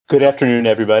Good afternoon,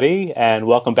 everybody, and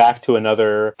welcome back to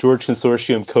another George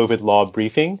Consortium COVID Law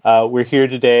Briefing. We're here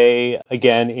today,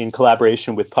 again, in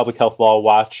collaboration with Public Health Law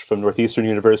Watch from Northeastern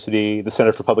University, the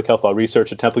Center for Public Health Law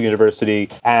Research at Temple University,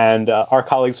 and our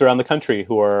colleagues around the country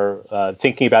who are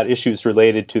thinking about issues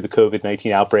related to the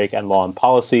COVID-19 outbreak and law and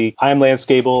policy. I'm Lance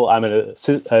Gable. I'm an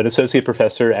associate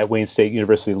professor at Wayne State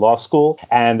University Law School,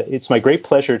 and it's my great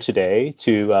pleasure today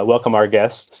to welcome our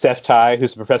guest, Steph,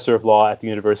 who's a professor of law at the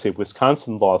University of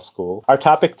Wisconsin Law School. Our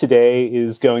topic today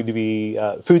is going to be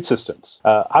food systems.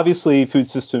 Obviously, food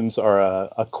systems are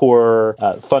a core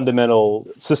fundamental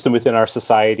system within our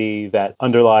society that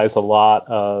underlies a lot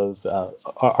of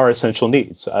our essential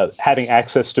needs. Having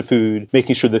access to food,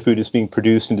 making sure that food is being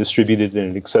produced and distributed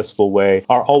in an accessible way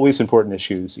are always important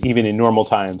issues, even in normal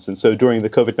times. And so during the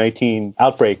COVID-19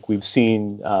 outbreak, we've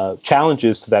seen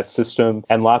challenges to that system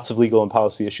and lots of legal and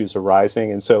policy issues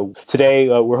arising. And so today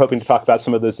we're hoping to talk about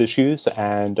some of those issues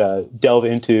and delve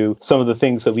into some of the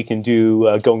things that we can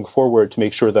do going forward to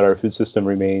make sure that our food system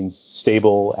remains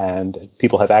stable and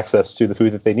people have access to the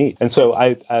food that they need. And so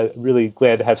I'm really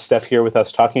glad to have Steph here with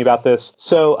us talking about this.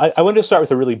 So I wanted to start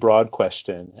with a really broad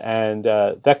question, and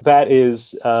that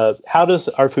is, how does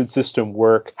our food system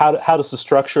work? How does the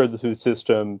structure of the food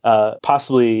system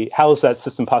how is that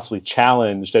system possibly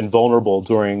challenged and vulnerable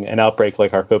during an outbreak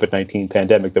like our COVID-19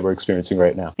 pandemic that we're experiencing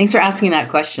right now? Thanks for asking that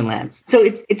question, Lance. So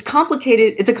it's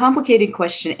complicated. It's a complicated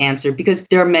question to answer because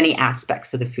there are many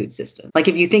aspects of the food system. Like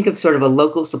if you think of sort of a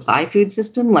local supply food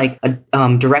system, like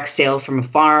a direct sale from a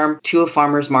farm to a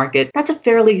farmer's market, that's a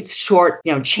fairly short,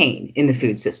 chain in the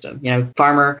food system.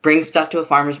 Farmer brings stuff to a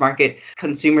farmer's market,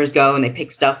 consumers go and they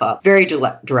pick stuff up very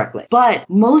directly. But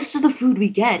most of the food we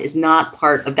get is not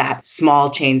part of that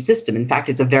small chain system. In fact,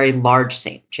 it's a very large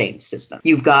chain system.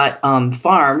 You've got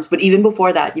farms, but even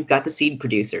before that, you've got the seed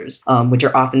producers, which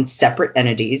are often separate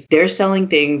entities. They're selling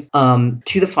things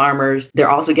to the farmers. They're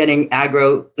also getting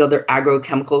other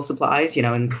agrochemical supplies,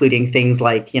 including things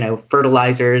like,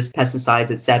 fertilizers,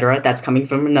 pesticides, etc. That's coming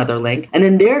from another link. And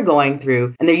then they're going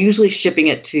through and they're usually shipping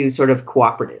it to sort of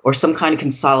cooperative or some kind of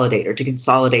consolidator to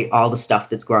consolidate all the stuff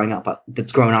that's growing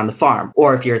on the farm.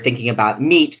 Or if you're thinking about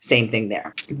meat, same thing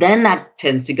there. Then that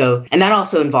tends to go, and that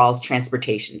also involves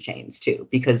transportation chains too,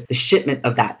 because the shipment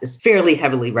of that is fairly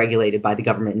heavily regulated by the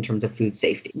government in terms of food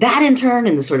safety. That in turn,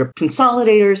 in the sort of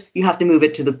consolidators, you have to move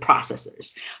it to the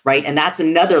processors, right? And that's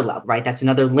another level, right? That's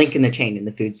another link in the chain in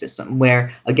the food system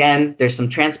where, again, there's some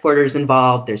transporters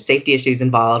involved, there's safety issues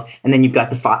involved, and then you've got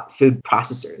the food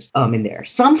processors in there.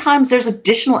 Sometimes there's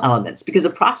additional elements because the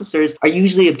processors are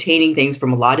usually obtaining things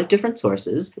from a lot of different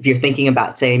sources. If you're thinking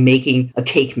about, say, making a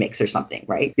cake mix or something,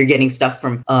 right? You're getting stuff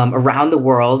from around the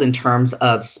world in terms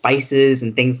of spices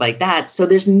and things like that. So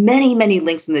there's many, many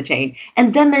links in the chain.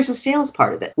 And then there's a sales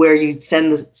part of it where you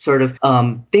send the sort of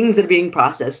things that are being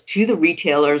processed to the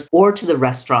retailers or to the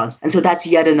restaurants. And so that's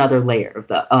yet another layer of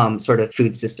the sort of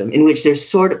food system in which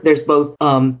there's both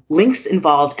links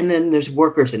involved and then there's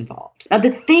workers involved. Now,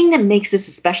 the thing that makes this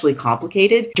especially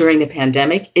complicated during the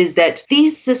pandemic is that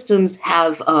these systems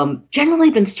have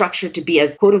generally been structured to be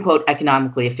as quote unquote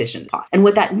economically efficient as possible. And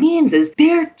what that means is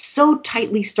they're so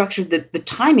tightly structured that the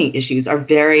timing issues are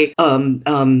they're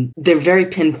very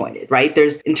pinpointed, right?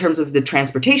 There's, in terms of the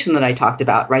transportation that I talked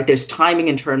about, right? There's timing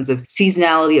in terms of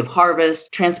seasonality of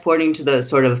harvest, transporting to the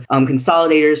sort of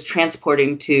consolidators,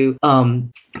 transporting to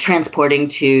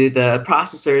the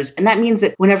processors. And that means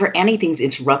that whenever anything's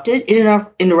interrupted, it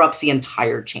interrupts the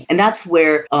entire chain. And that's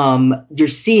where you're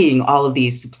seeing all of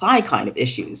these supply kind of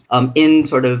issues in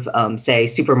sort of, say,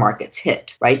 supermarkets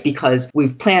hit, right? Because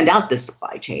we've planned out this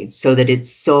supply chain so that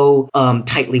it's so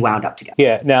tightly wound up together.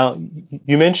 Yeah. Now,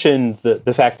 you mentioned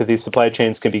the fact that these supply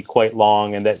chains can be quite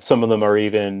long and that some of them are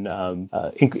even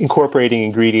incorporating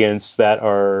ingredients that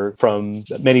are from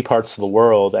many parts of the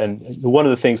world. And one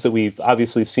of the things that we've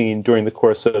obviously seen during the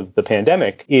course of the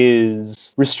pandemic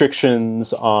is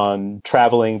restrictions on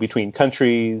traveling between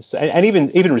countries and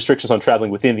even restrictions on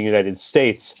traveling within the United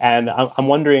States. And I'm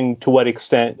wondering to what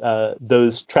extent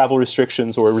those travel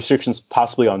restrictions or restrictions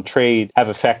possibly on trade have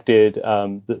affected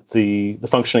the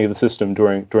functioning of the system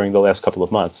during the last couple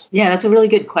of months. Yeah, that's a really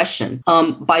good question.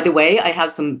 By the way, I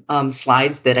have some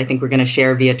slides that I think we're going to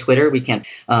share via Twitter. We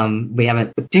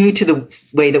haven't, due to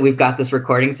the way that we've got this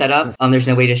recording set up, there's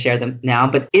no way to share them now.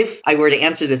 But if I were to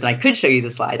answer this, and I could show you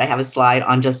the slide, I have a slide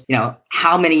on just,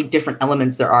 how many different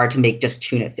elements there are to make just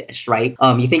tuna fish, right?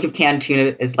 You think of canned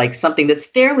tuna as like something that's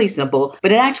fairly simple,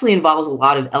 but it actually involves a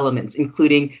lot of elements,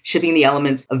 including shipping the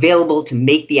elements available to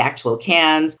make the actual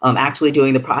cans, actually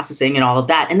doing the processing and all of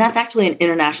that. And that's actually an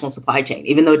international supply chain,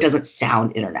 even though it doesn't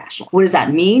sound international. What does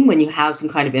that mean when you have some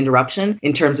kind of interruption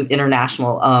in terms of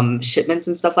international shipments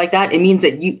and stuff like that? It means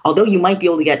that although you might be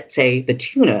able to get, say, the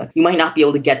tuna, you might not be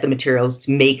able to get the materials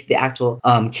to make the actual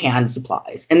canned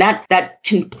supplies. And that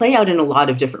can play out in a lot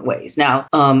of different ways. Now,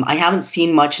 I haven't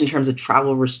seen much in terms of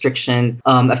travel restriction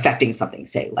affecting something,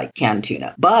 say, like canned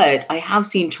tuna. But I have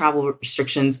seen travel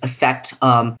restrictions affect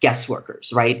guest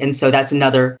workers, right? And so that's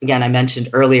another, again, I mentioned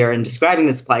earlier in describing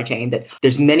the supply chain that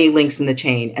there's many links in the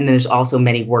chain, and there's also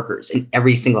many workers in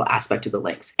every single aspect of the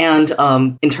links. And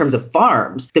in terms of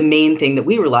farms, the main thing that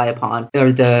we rely upon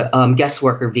are the guest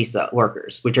worker visa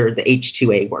workers, which are the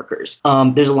H-2A workers.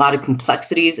 There's a lot of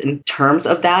complexities in terms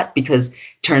of that because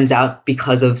turns out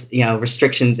because of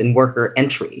restrictions in worker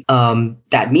entry,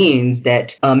 that means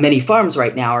that many farms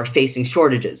right now are facing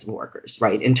shortages of workers,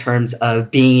 right, in terms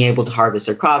of being able to harvest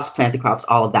their crops, plant the crops,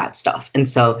 all of that stuff. And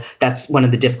so that's one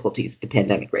of the difficulties the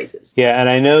pandemic raises. Yeah, and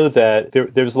I know that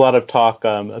there was a lot of talk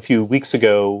a few weeks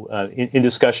ago in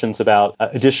discussions about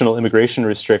additional immigration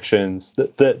restrictions.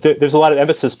 There's a lot of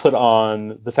emphasis put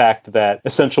on the fact that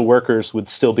essential workers would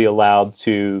still be allowed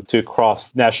to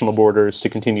cross national borders to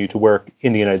continue to work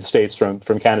in the United States from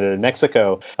Canada and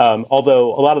Mexico,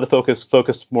 although a lot of the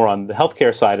focused more on the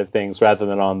healthcare side of things rather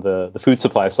than on the food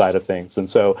supply side of things. And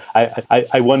so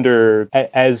I wonder,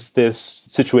 as this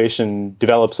situation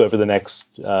develops over the next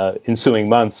ensuing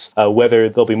months, whether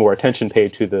there'll be more attention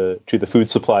paid to the food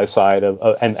supply side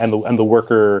and the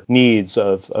worker needs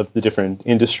of the different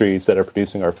industries that are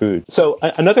producing our food. So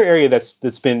another area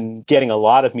that's been getting a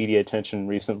lot of media attention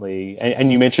recently,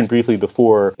 and you mentioned briefly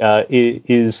before,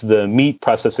 is the meat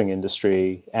processing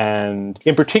industry. And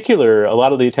in particular, a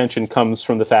lot of the attention comes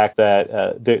from the fact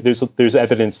that there's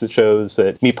evidence that shows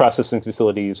that meat processing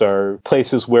facilities are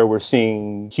places where we're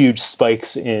seeing huge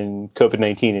spikes in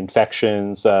COVID-19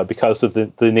 infections because of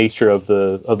the nature of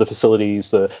the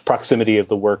facilities, the proximity of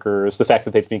the workers, the fact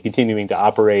that they've been continuing to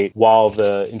operate while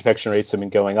the infection rates have been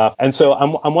going up. And so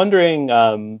I'm wondering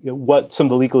what some of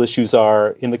the legal issues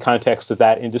are in the context of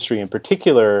that industry in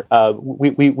particular.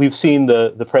 We've seen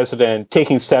the president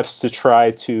taking steps to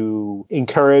try to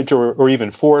encourage or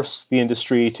even force the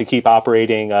industry to keep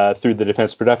operating through the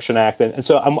Defense Production Act. And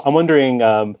so I'm wondering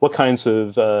what kinds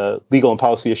of legal and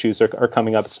policy issues are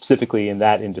coming up specifically in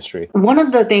that industry. One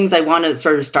of the things I want to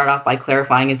sort of start off by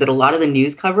clarifying is that a lot of the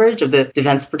news coverage of the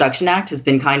Defense Production Act has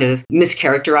been kind of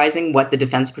mischaracterizing what the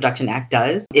Defense Production Act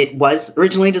does. It was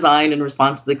originally designed in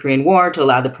response to the Korean War to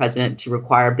allow the president to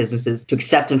require businesses to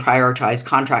accept and prioritize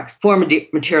contracts for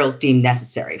materials deemed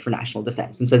necessary for national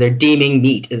defense. And so they're deeming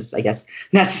meat as, I guess,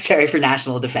 necessary for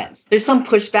national defense. There's some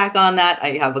pushback on that.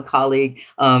 I have a colleague,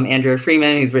 Andrea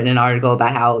Freeman, who's written an article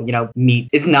about how, meat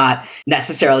is not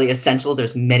necessarily essential.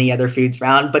 There's many other foods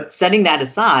around. But setting that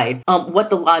aside, what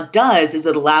the law does is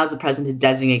it allows the president to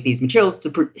designate these materials to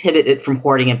prohibit it from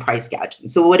hoarding and price gouging.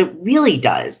 So what it really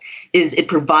does is it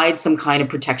provides some kind of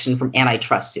protection from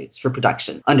antitrust suits for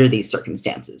production under these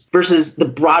circumstances versus the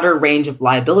broader range of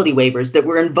liability waivers that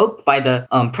were invoked by the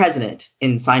president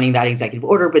in signing that executive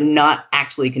order, but not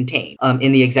actually contained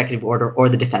in the executive order or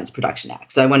the Defense Production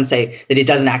Act. So I want to say that it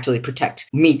doesn't actually protect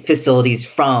meat facilities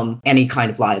from any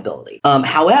kind of liability.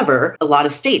 However, a lot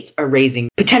of states are raising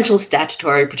potential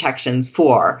statutory protections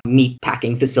for meat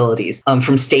packing facilities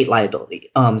from state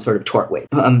liability, sort of tort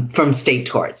from state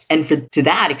torts. And to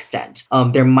that extent,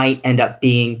 there might end up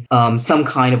being some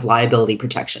kind of liability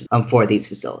protection for these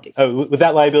facilities. Would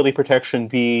that liability protection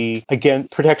be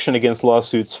protection against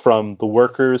lawsuits from the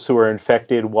workers who are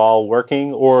infected while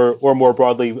working, or more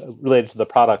broadly related to the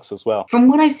products as well? From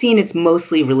what I've seen, it's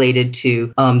mostly related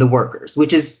to the workers,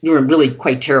 which is really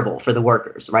quite terrible for the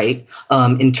workers, right?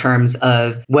 In terms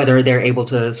of whether they're able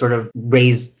to sort of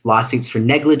raise lawsuits for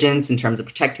negligence in terms of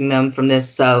protecting them from this.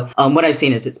 So what I've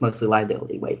seen is it's mostly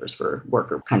liability waivers for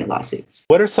worker kind of lawsuits.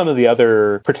 What are some of the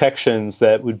other protections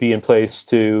that would be in place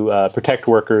to protect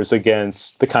workers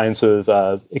against the kinds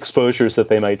of exposures that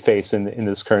they might face in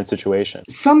this current situation?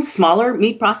 Some smaller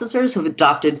meat processors have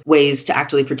adopted ways to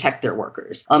actually protect their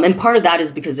workers. And part of that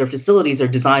is because their facilities are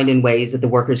designed in ways that the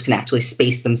workers can actually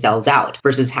space themselves out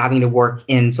versus having to work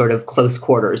in sort of close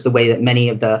quarters, the way that many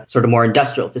of the sort of more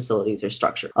industrial facilities are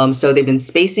structured. So they've been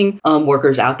spacing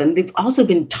workers out. Then they've also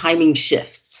been timing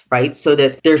shifts right? So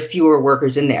that there are fewer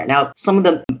workers in there. Now, some of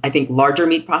the, I think, larger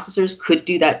meat processors could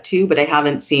do that too, but I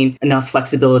haven't seen enough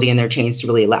flexibility in their chains to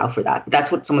really allow for that. But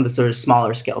that's what some of the sort of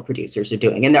smaller scale producers are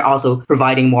doing. And they're also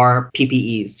providing more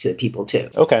PPEs to people too.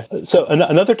 Okay. So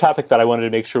another topic that I wanted to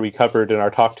make sure we covered in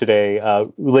our talk today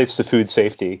relates to food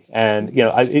safety. And,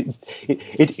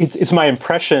 it's my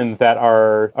impression that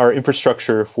our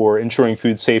infrastructure for ensuring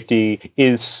food safety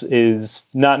is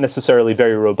not necessarily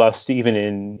very robust, even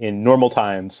in normal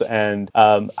times. And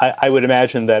I would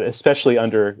imagine that especially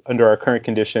under our current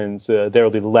conditions, there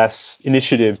will be less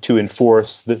initiative to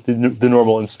enforce the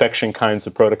normal inspection kinds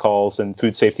of protocols and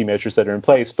food safety measures that are in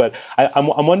place. But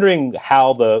I'm wondering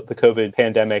how the COVID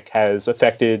pandemic has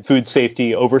affected food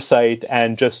safety oversight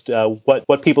and just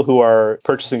what people who are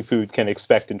purchasing food can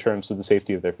expect in terms of the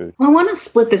safety of their food. Well, I want to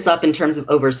split this up in terms of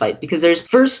oversight, because there's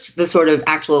first the sort of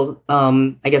actual,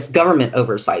 government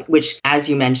oversight, which, as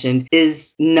you mentioned,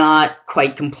 is not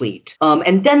quite complete.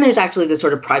 And then there's actually the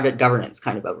sort of private governance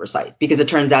kind of oversight, because it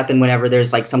turns out that whenever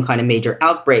there's like some kind of major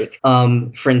outbreak,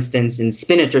 for instance, in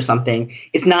spinach or something,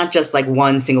 it's not just like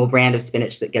one single brand of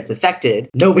spinach that gets affected.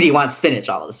 Nobody wants spinach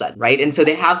all of a sudden, right? And so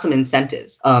they have some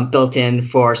incentives built in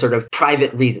for sort of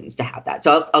private reasons to have that.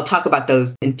 So I'll talk about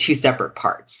those in two separate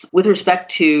parts. With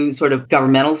respect to sort of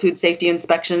governmental food safety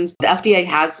inspections, the FDA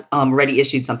has already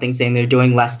issued something saying they're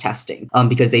doing less testing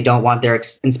because they don't want their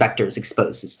inspectors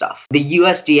exposed to stuff. The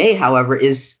USDA, however,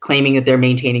 is claiming that they're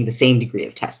maintaining the same degree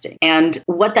of testing. And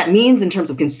what that means in terms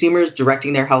of consumers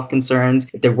directing their health concerns,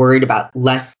 if they're worried about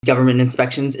less government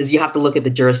inspections, is you have to look at the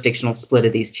jurisdictional split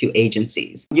of these two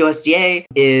agencies. USDA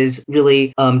is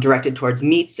really directed towards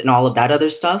meats and all of that other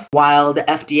stuff, while the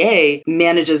FDA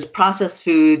manages processed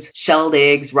foods, shelled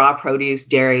eggs, raw produce,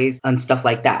 dairies, and stuff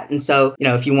like that. And so,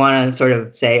 if you want to sort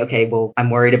of say, okay, well, I'm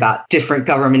worried about different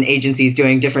government agencies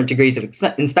doing different degrees of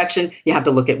inspection, you have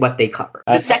to look at what they cover.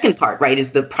 The second part, right,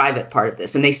 is the private part of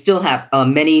this. And they still have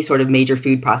many sort of major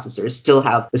food processors still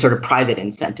have the sort of private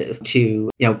incentive to,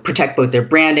 protect both their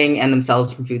branding and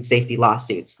themselves from food safety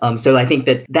lawsuits. So I think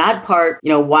that part,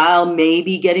 while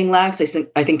maybe getting lax,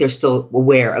 I think they're still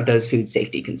aware of those food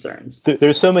safety concerns.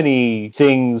 There's so many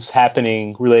things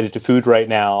happening related to food right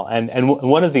now. And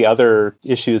one of the other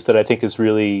issues that I think is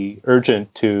really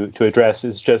urgent to address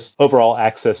is just overall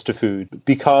access to food.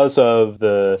 Because of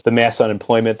the mass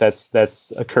unemployment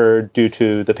that's occurred due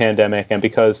to the pandemic, and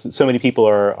because so many people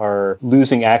are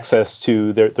losing access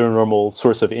to their normal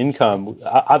source of income,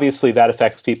 obviously that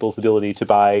affects people's ability to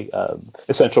buy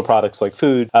essential products like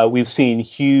food. We've seen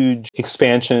huge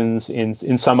expansions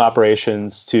in some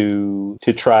operations to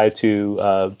try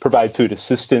to provide food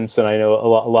assistance, and I know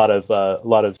a lot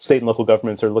of state and local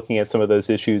governments are looking at some of those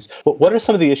issues. What are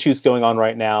some of the issues going on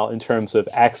right now in terms of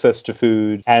access to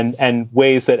food and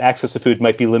ways that access to food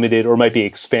might be limited or might be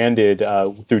expanded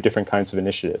through different kinds of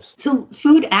initiatives? So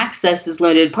food access is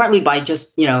limited partly by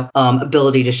just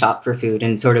ability to shop for food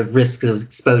and sort of risks of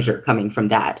exposure coming from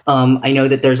that. I know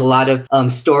that there's a lot of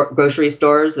grocery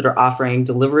stores that are offering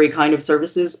delivery kind of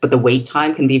services, but the wait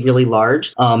time can be really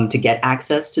large to get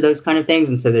access to those kind of things.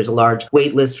 And so there's a large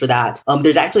wait list for that.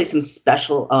 There's actually some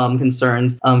special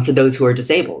concerns for those who are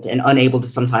disabled and unable to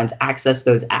sometimes access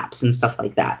those apps and stuff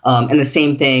like that. And the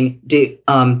same thing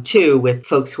too with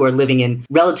folks who are living in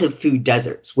relative food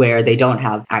deserts where they don't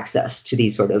have access to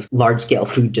these sort of large scale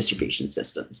food distribution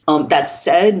systems. That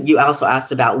said, you also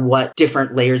asked about what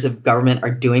different layers of government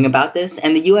are doing about this.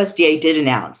 And the USDA did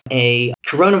announce a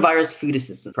coronavirus food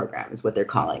assistance program is what they're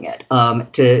calling it,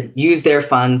 to use their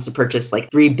funds to purchase like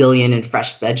 $3 billion in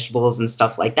fresh vegetables and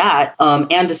stuff like that,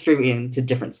 and distribute them to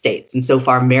different states. And so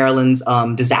far, Maryland's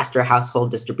disaster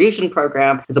household distribution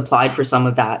program has applied for some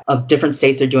of that. Different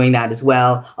states are doing that as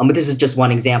well. But this is just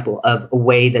one example of a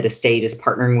way that a state is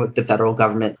partnering with the federal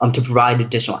government to provide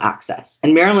additional access.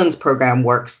 And Maryland's program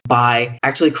works by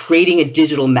actually creating a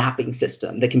digital mapping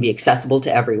system that can be accessible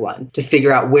to everyone to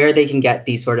figure out where they can get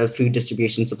these sort of food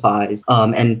distribution supplies,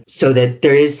 and so that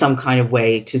there is some kind of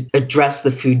way to address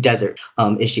the food desert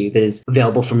issue that is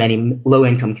available for many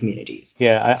low-income communities.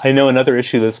 Yeah, I know another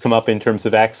issue that's come up in terms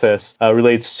of access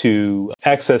relates to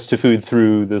access to food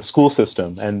through the school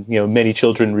system. And, many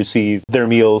children receive their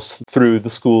meals through the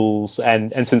schools.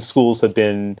 And since schools have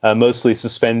been mostly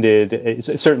suspended,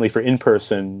 certainly for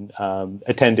in-person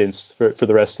attendance for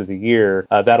the rest of the year,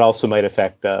 that also might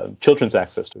affect children's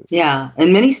access to it. Yeah.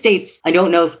 In many states, I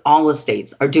don't know if all the states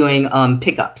states are doing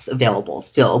pickups available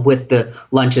still with the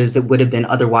lunches that would have been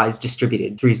otherwise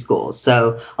distributed through schools.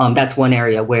 So that's one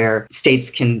area where states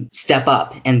can step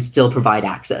up and still provide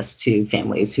access to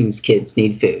families whose kids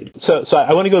need food. So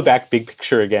I want to go back big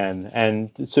picture again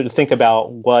and sort of think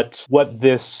about what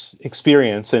this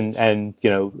experience and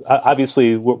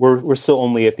obviously we're still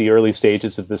only at the early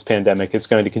stages of this pandemic. It's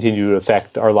going to continue to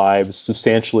affect our lives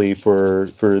substantially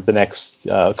for the next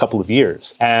couple of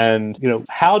years. And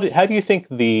how do you think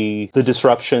the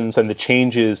disruptions and the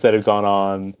changes that have gone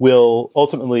on will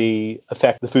ultimately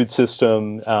affect the food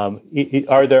system?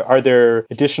 Are there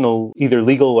additional either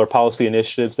legal or policy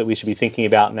initiatives that we should be thinking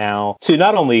about now to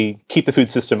not only keep the food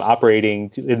system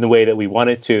operating in the way that we want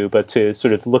it to, but to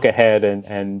sort of look ahead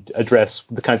and address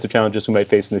the kinds of challenges we might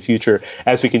face in the future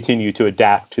as we continue to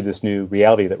adapt to this new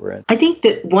reality that we're in? I think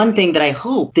that one thing that I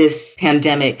hope this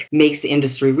pandemic makes the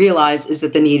industry realize is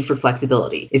that the need for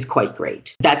flexibility is quite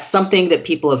great. That's something that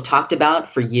people have talked about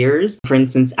for years. For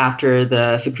instance, after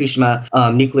the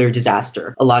Fukushima nuclear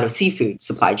disaster, a lot of seafood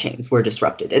supply chains were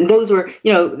disrupted. And those were,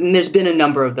 and there's been a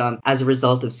number of them as a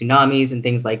result of tsunamis and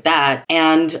things like that.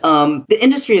 And the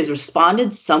industry has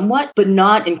responded somewhat, but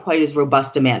not in quite as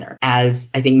robust a manner as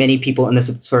I think many people in the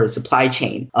sort of supply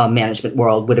chain management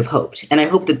world would have hoped. And I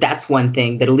hope that that's one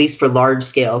thing that at least for large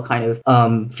scale kind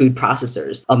of food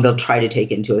processors, they'll try to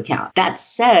take into account. That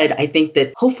said, I think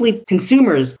that hopefully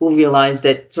consumers will realize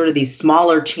that sort of these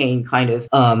smaller chain kind of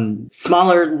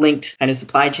smaller linked kind of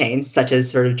supply chains, such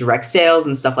as sort of direct sales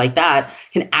and stuff like that,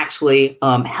 can actually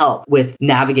help with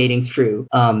navigating through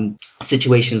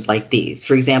situations like these.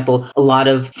 For example, a lot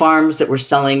of farms that were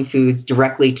selling foods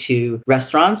directly to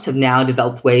restaurants have now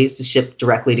developed ways to ship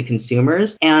directly to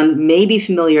consumers, and maybe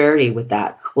familiarity with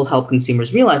that will help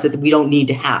consumers realize that we don't need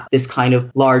to have this kind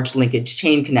of large linkage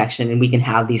chain connection, and we can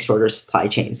have these shorter supply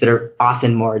chains that are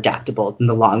often more adaptable than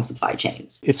the long supply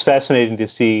chains. It's fascinating to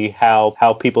see how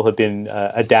people have been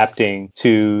adapting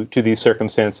to these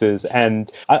circumstances.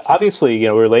 And obviously,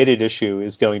 a related issue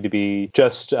is going to be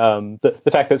just the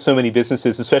fact that so many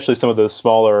businesses, especially some of those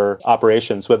smaller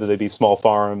operations, whether they be small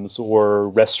farms or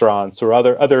restaurants or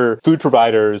other food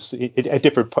providers at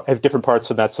different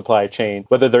parts of that supply chain,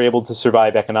 whether they're able to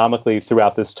survive economically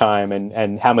throughout this time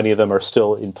and how many of them are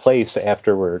still in place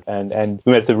afterward. And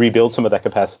we might have to rebuild some of that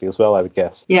capacity as well, I would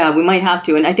guess. Yeah, we might have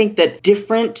to. And I think that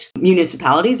different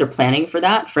municipalities are planning for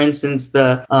that. For instance,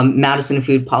 the Madison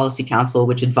Food Policy Council,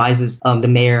 which advises the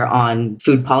mayor on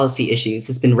food policy issues,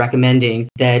 has been recommending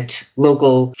that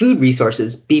local food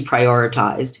resources be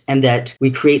prioritized and that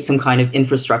we create some kind of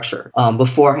infrastructure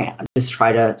beforehand to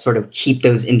try to sort of keep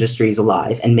those industries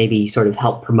alive and maybe sort of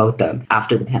help promote them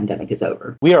after the pandemic is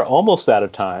over. We are almost out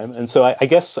of time. And so I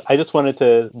guess I just wanted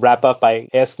to wrap up by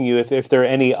asking you if there are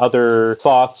any other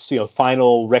thoughts,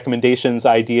 final recommendations,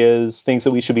 ideas, things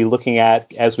that we should be looking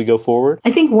at as we go forward.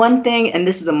 I think one thing, and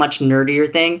this is a much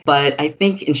nerdier thing, but I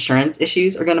think insurance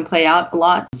issues are going to play out a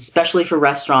lot, especially for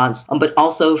restaurants, but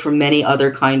also for many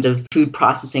other kind of food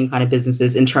processing kind of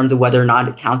businesses in terms of whether or not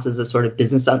it counts as a sort of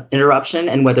business interruption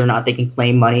and whether or not they can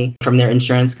claim money from their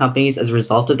insurance companies as a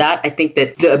result of that. I think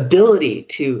that the ability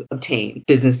to obtain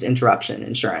business interruption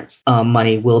insurance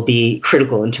money will be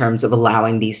critical in terms of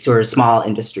allowing these sort of small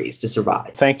industries to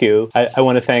survive. Thank you. I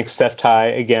want to thank Steph Tai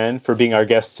again for being our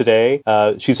guest today.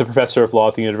 She's a professor of law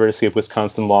at the University of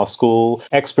Wisconsin Law School,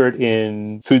 expert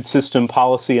in food system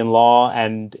policy and law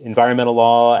and environmental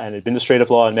law and administrative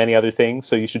law and many other things.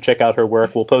 So you should check out her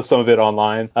work. We'll post some of it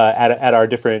online at our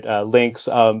different links.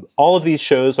 All of these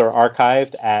shows are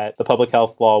archived at the Public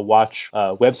Health Law Watch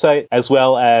website, as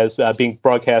well as being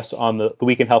broadcast on the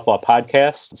Week in Health Law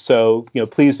podcast. So,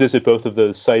 please visit both of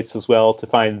those sites as well to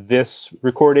find this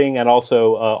recording and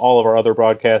also all of our other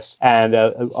broadcasts. And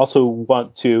also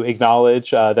want to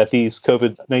acknowledge that these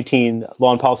COVID-19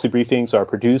 law and policy briefings are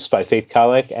produced by Faith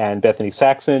Kalick and Bethany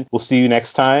Saxon. We'll see you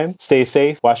next time. Stay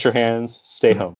safe, wash your hands, stay home.